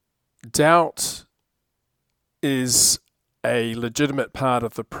doubt is a legitimate part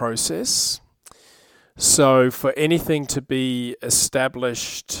of the process. So for anything to be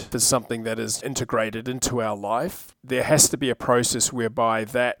established as something that is integrated into our life, there has to be a process whereby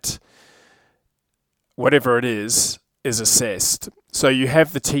that, whatever it is assessed. So you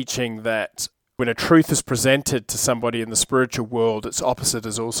have the teaching that when a truth is presented to somebody in the spiritual world, its opposite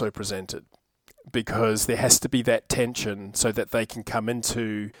is also presented, because there has to be that tension so that they can come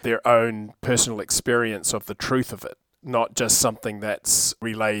into their own personal experience of the truth of it, not just something that's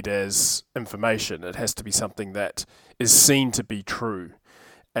relayed as information. It has to be something that is seen to be true.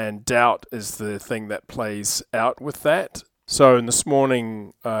 And doubt is the thing that plays out with that. So this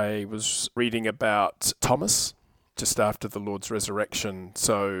morning I was reading about Thomas, just after the Lord's resurrection,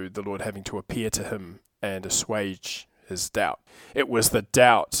 so the Lord having to appear to him and assuage his doubt. It was the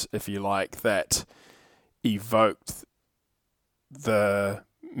doubt, if you like, that evoked the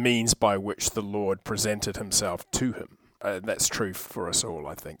means by which the Lord presented himself to him. That's true for us all,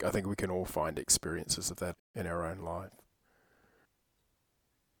 I think. I think we can all find experiences of that in our own life.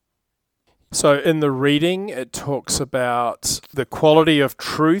 So in the reading, it talks about the quality of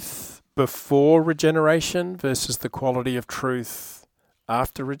truth before regeneration versus the quality of truth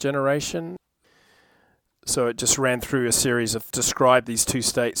after regeneration. So it just ran through a series of describe these two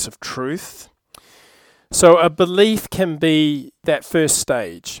states of truth. So a belief can be that first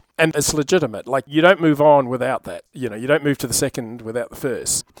stage, and it's legitimate. Like, you don't move on without that. You don't move to the second without the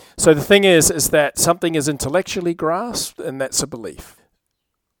first. So the thing is that something is intellectually grasped, and that's a belief.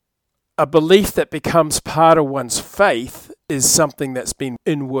 A belief that becomes part of one's faith is something that's been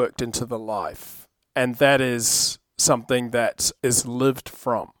inworked into the life, and that is something that is lived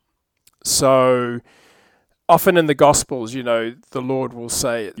from. So often in the Gospels, the Lord will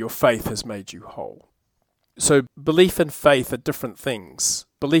say, your faith has made you whole. So belief and faith are different things.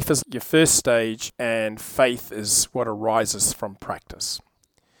 Belief is your first stage, and faith is what arises from practice.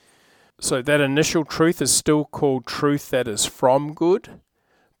 So that initial truth is still called truth that is from good,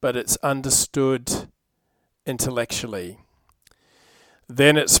 but it's understood intellectually.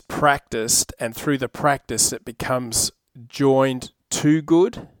 Then it's practiced, and through the practice it becomes joined to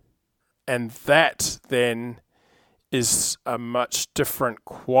good, and that then is a much different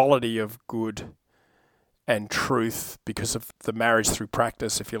quality of good and truth because of the marriage through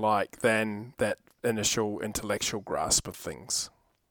practice, if you like, than that initial intellectual grasp of things.